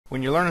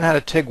When you're learning how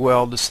to TIG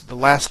weld, the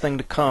last thing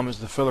to come is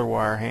the filler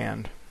wire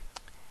hand.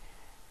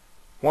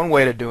 One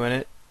way to doing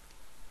it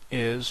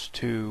is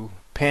to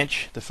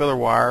pinch the filler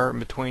wire in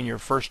between your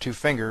first two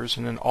fingers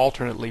and then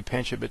alternately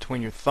pinch it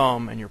between your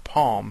thumb and your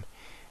palm,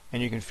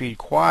 and you can feed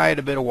quite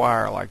a bit of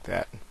wire like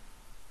that.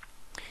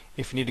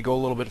 If you need to go a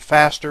little bit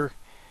faster,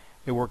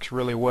 it works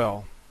really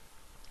well,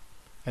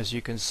 as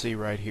you can see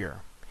right here.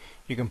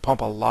 You can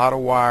pump a lot of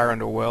wire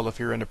into a weld if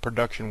you're into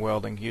production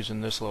welding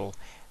using this little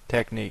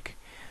technique.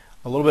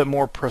 A little bit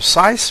more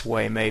precise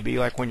way maybe,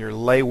 like when you're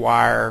lay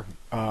wire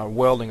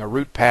welding a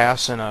root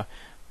pass in a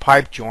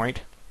pipe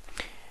joint,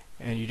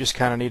 and you just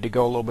kind of need to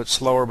go a little bit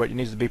slower, but it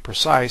needs to be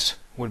precise,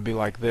 would be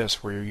like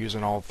this, where you're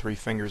using all three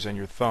fingers and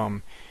your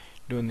thumb,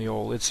 doing the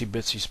old itsy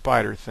bitsy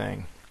spider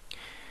thing.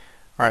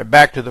 Alright,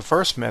 back to the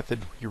first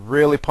method. You're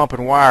really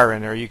pumping wire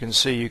in there. You can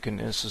see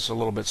this is a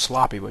little bit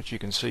sloppy, but you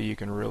can see you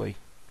can really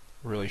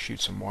shoot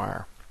some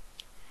wire.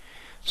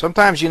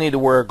 Sometimes you need to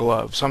wear a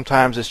glove.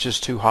 Sometimes it's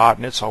just too hot,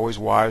 and it's always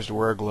wise to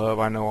wear a glove.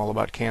 I know all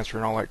about cancer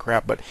and all that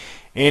crap, but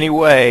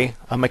anyway,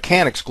 a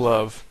mechanic's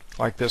glove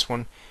like this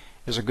one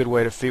is a good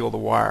way to feel the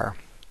wire.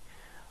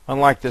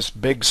 Unlike this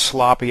big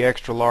sloppy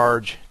extra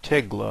large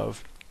TIG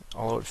glove,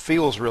 although it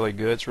feels really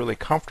good, it's really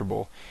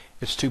comfortable,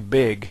 it's too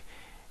big,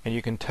 and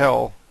you can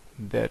tell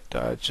that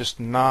it's just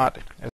not